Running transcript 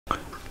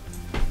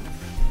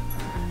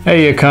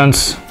Hey you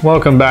cunts,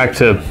 welcome back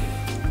to,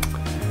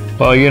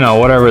 well, you know,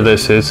 whatever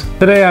this is.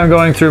 Today I'm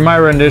going through my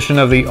rendition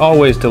of the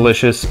always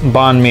delicious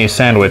banh mi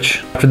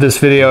sandwich. After this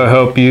video I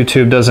hope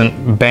YouTube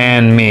doesn't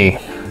ban me.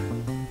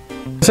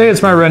 I say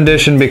it's my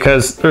rendition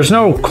because there's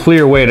no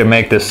clear way to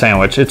make this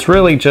sandwich. It's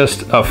really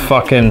just a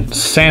fucking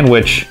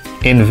sandwich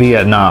in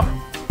Vietnam.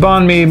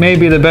 Banh mi may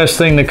be the best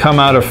thing to come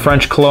out of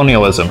French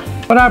colonialism.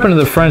 What happened to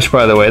the French,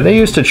 by the way? They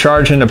used to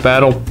charge into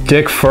battle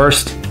dick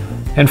first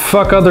and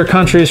fuck other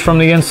countries from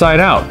the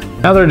inside out.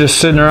 Now they're just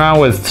sitting around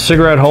with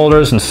cigarette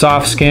holders and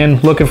soft skin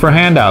looking for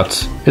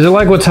handouts. Is it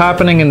like what's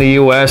happening in the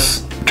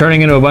US?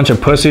 Turning into a bunch of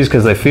pussies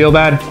because they feel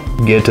bad?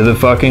 Get to the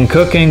fucking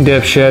cooking,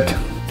 dipshit.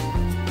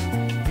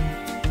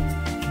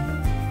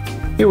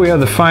 Here we have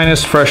the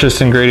finest, freshest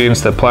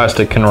ingredients that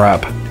plastic can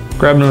wrap.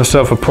 Grabbed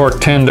myself a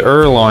pork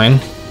tenderloin.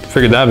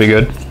 Figured that'd be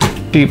good.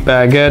 Cheap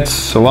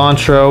baguettes,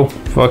 cilantro,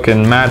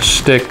 fucking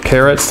matchstick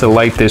carrots to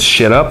light this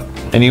shit up.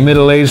 And you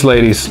middle-aged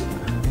ladies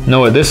know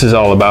what this is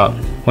all about.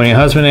 When your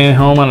husband ain't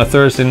home on a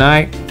Thursday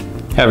night,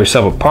 have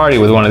yourself a party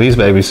with one of these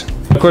babies.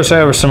 Of course I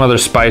have some other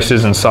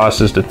spices and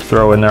sauces to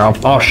throw in there.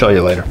 I'll show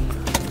you later.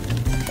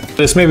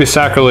 This may be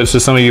sacrilege to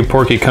some of you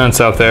porky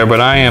cunts out there,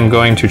 but I am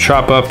going to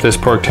chop up this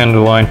pork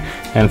tenderloin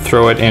and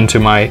throw it into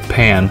my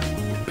pan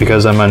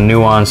because I'm a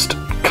nuanced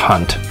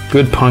cunt.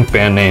 Good punk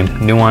band name,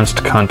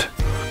 Nuanced Cunt.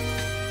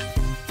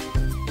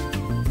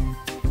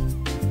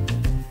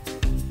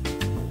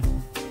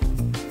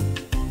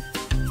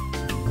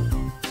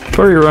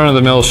 Pretty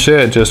run-of-the-mill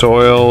shit, just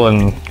oil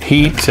and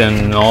heat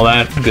and all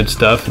that good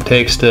stuff it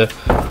takes to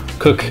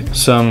cook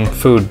some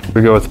food.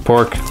 We go with the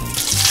pork.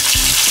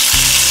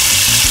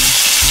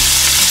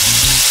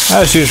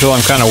 As usual,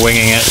 I'm kind of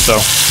winging it, so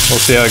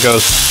we'll see how it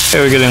goes. Okay,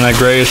 we're getting that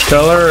grayish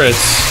color.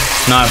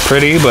 It's not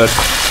pretty, but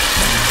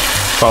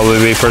probably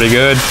be pretty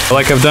good.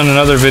 Like I've done in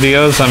other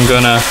videos, I'm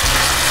gonna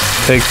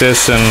take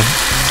this and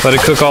let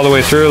it cook all the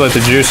way through, let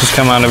the juices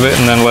come out of it,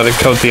 and then let it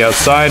coat the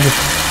outside.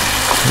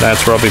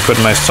 That's where I'll be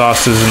putting my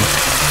sauces and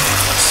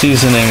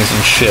seasonings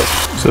and shit.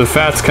 So the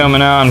fat's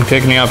coming out. I'm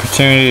taking the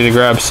opportunity to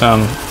grab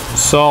some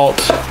salt,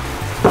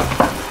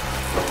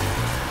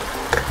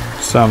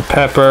 some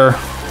pepper,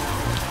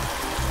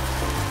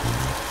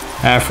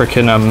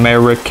 African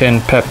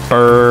American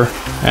pepper,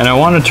 and I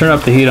want to turn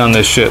up the heat on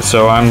this shit,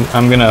 so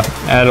I'm gonna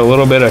add a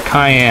little bit of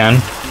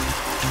cayenne.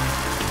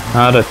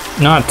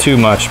 Not too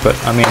much, but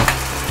I mean,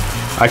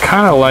 I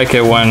kind of like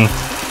it when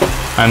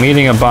I'm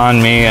eating a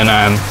banh mi and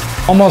I'm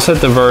almost at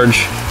the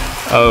verge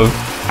of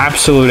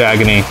absolute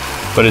agony,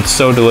 but it's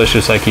so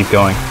delicious I keep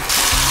going.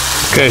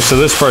 Okay, so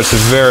this part's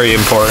very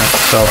important,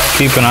 so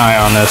keep an eye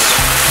on this.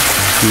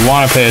 You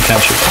want to pay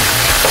attention.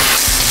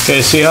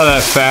 Okay, see how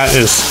that fat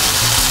is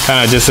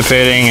kind of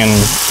dissipating and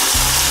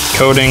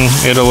coating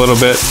it a little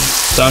bit?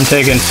 So I'm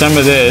taking some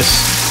of this.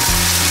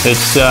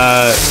 It's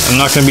I'm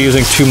not going to be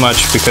using too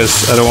much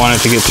because I don't want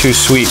it to get too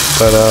sweet,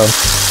 but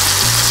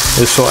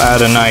this will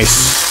add a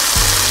nice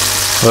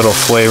little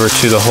flavor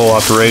to the whole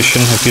operation.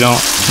 If you don't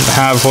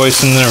have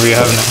hoisin or you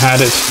haven't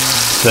had it,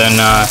 then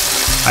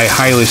I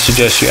highly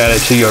suggest you add it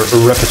to your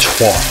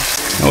repertoire.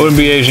 It wouldn't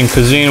be Asian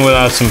cuisine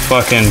without some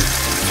fucking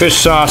fish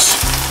sauce.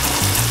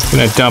 I'm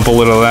gonna dump a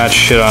little of that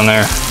shit on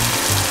there.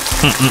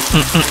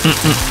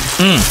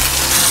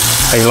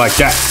 How you like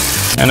that?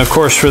 And of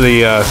course for the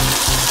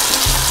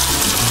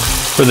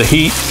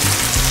heat,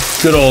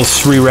 good old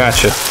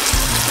sriracha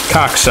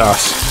cock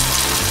sauce.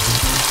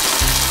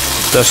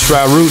 The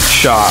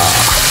sriracha.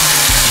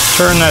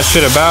 Turn that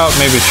shit about,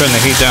 maybe turn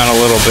the heat down a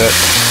little bit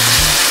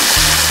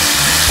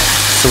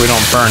so we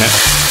don't burn it.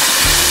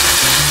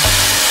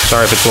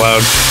 Sorry if it's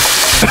loud.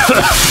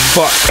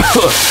 Fuck.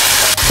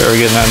 There, we're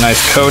getting that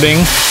nice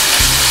coating.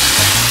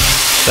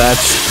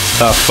 That's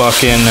the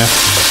fucking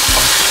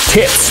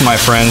tits, my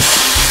friends.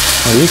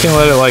 Now you can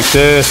let it like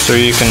this, or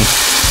you can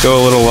go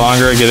a little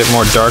longer, get it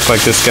more dark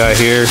like this guy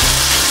here.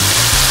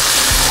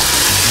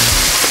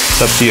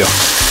 It's up to you.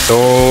 The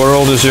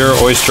world is your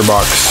oyster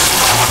box.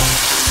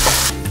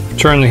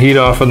 Turn the heat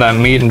off of that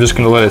meat. I'm just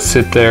gonna let it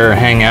sit there,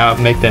 hang out,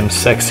 make them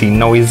sexy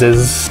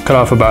noises. Cut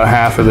off about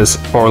half of this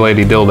poor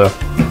lady dildo.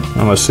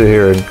 I'm gonna sit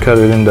here and cut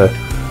it into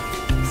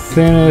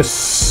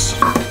thinnest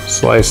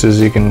slices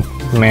you can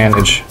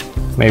manage.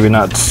 Maybe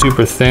not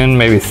super thin,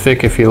 maybe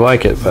thick if you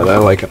like it, but I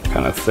like them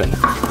kind of thin.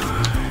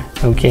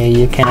 Okay,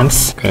 you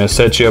cunts. Gonna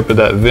set you up with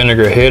that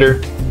vinegar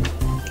hitter.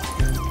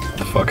 What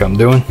the fuck I'm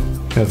doing.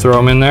 Gonna throw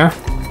them in there.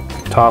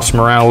 Toss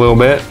them around a little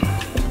bit,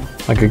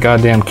 like a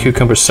goddamn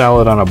cucumber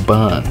salad on a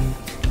bun.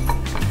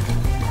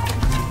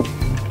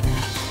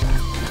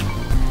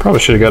 Probably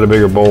should have got a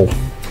bigger bowl.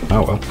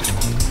 Oh well.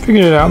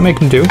 Figured it out,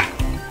 making do.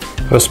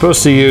 I was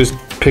supposed to use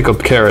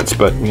pickled carrots,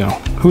 but you know,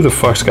 who the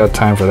fuck's got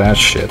time for that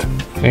shit?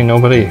 Ain't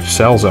nobody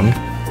sells them.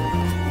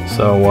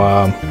 So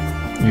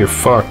you're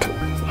fucked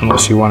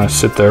unless you want to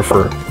sit there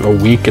for a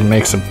week and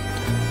make some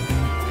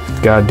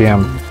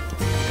goddamn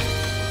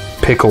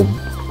pickled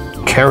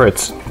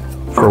carrots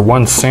for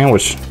one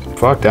sandwich.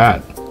 Fuck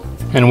that.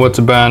 And what's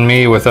a banh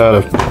mi without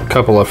a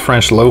couple of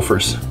French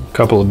loafers? A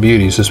couple of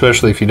beauties,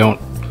 especially if you don't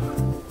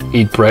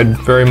eat bread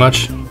very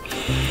much.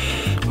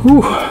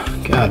 Whew,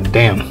 god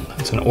damn.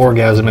 That's an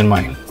orgasm in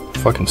my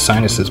fucking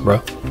sinuses, bro.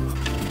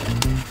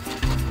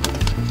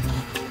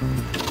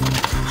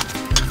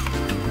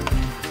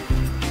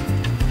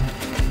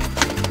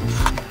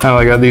 Now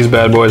I got these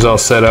bad boys all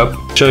set up.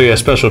 Show you a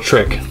special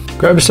trick.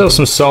 Grab yourself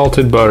some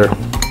salted butter.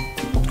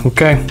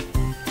 Okay.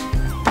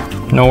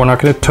 No, we're not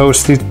gonna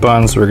toast these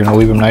buns. We're gonna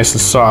leave them nice and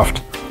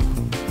soft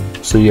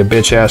so your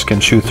bitch ass can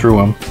chew through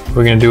them. What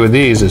we're gonna do with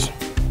these is,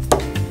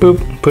 boop,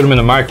 put them in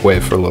the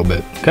microwave for a little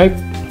bit, okay?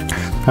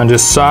 I'm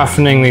just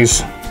softening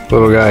these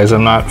little guys.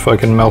 I'm not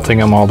fucking melting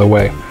them all the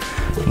way.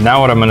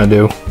 Now what I'm gonna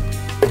do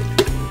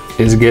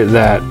is get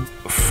that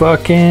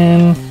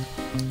fucking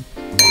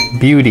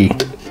beauty.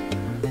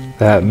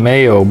 That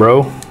mayo,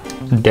 bro.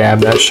 Dab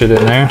that shit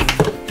in there.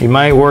 You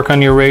might work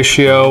on your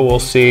ratio, we'll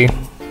see.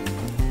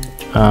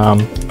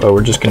 But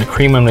we're just gonna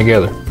cream them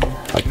together.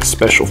 Like a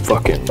special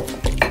fucking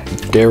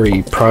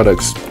dairy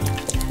products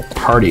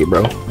party,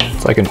 bro.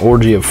 It's like an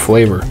orgy of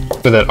flavor.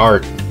 Look at that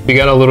art. You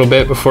got a little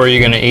bit before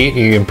you're gonna eat,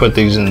 you can put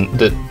these in,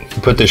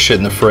 put this shit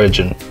in the fridge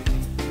and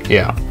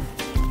yeah.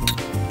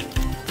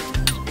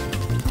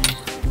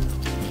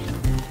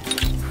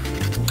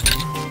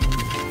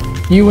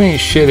 You ain't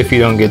shit if you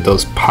don't get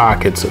those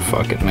pockets of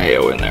fucking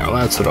mayo in there. Well,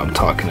 that's what I'm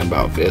talking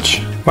about,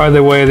 bitch. By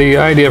the way, the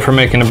idea for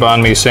making a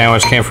banh mi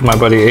sandwich came from my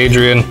buddy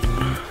Adrian.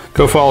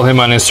 Go follow him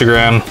on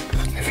Instagram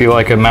if you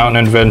like a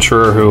mountain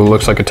adventurer who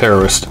looks like a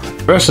terrorist.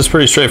 The rest is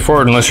pretty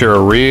straightforward unless you're a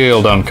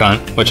real dumb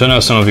cunt, which I know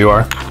some of you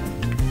are.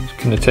 Just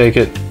gonna take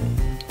it,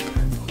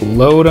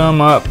 load them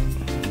up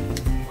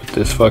with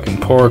this fucking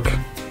pork,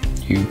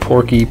 you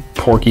porky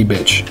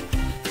bitch.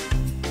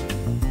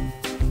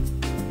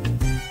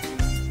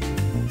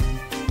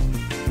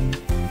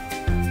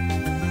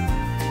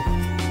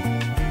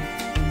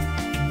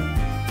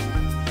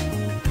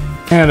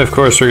 And of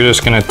course we're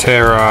just gonna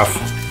tear off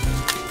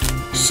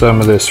some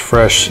of this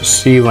fresh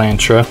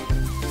cilantro.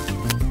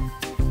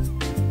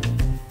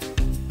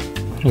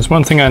 There's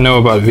one thing I know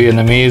about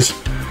Vietnamese.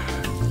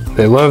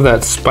 They love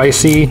that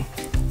spicy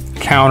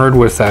countered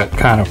with that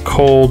kind of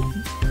cold,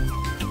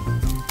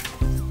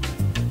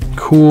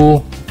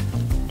 cool,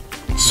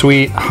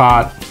 sweet,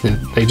 hot.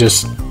 They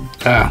just,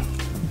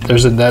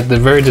 there's that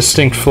very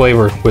distinct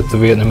flavor with the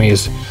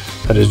Vietnamese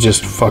that is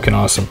just fucking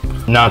awesome.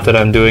 Not that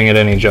I'm doing it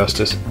any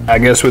justice. I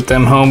guess what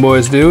them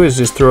homeboys do is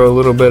just throw a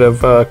little bit of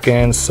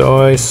fucking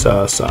soy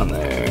sauce on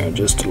there.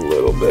 Just a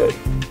little bit.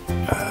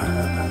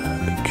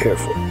 Be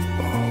careful.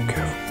 Oh,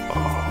 careful.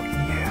 Oh,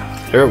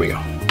 yeah. There we go.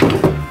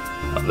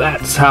 Well,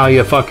 that's how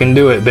you fucking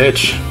do it,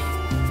 bitch.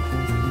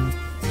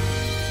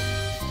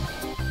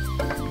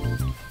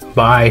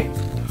 Bye.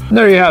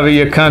 There you have it,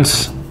 you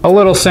cunts. A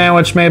little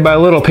sandwich made by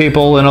little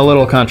people in a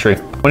little country.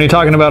 When you're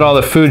talking about all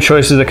the food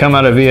choices that come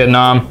out of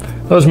Vietnam,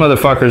 those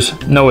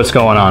motherfuckers know what's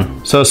going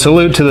on. So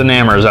salute to the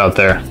nammers out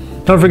there.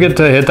 Don't forget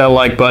to hit that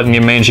like button,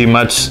 you mangy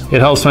mutts. It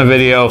helps my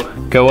video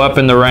go up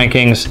in the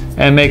rankings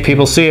and make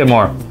people see it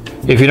more.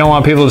 If you don't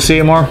want people to see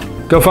it more,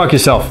 go fuck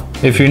yourself.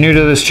 If you're new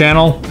to this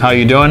channel, how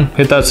you doing?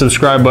 Hit that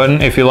subscribe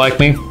button if you like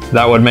me.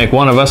 That would make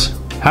one of us.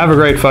 Have a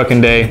great fucking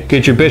day.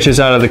 Get your bitches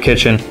out of the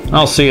kitchen.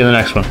 I'll see you in the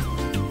next one.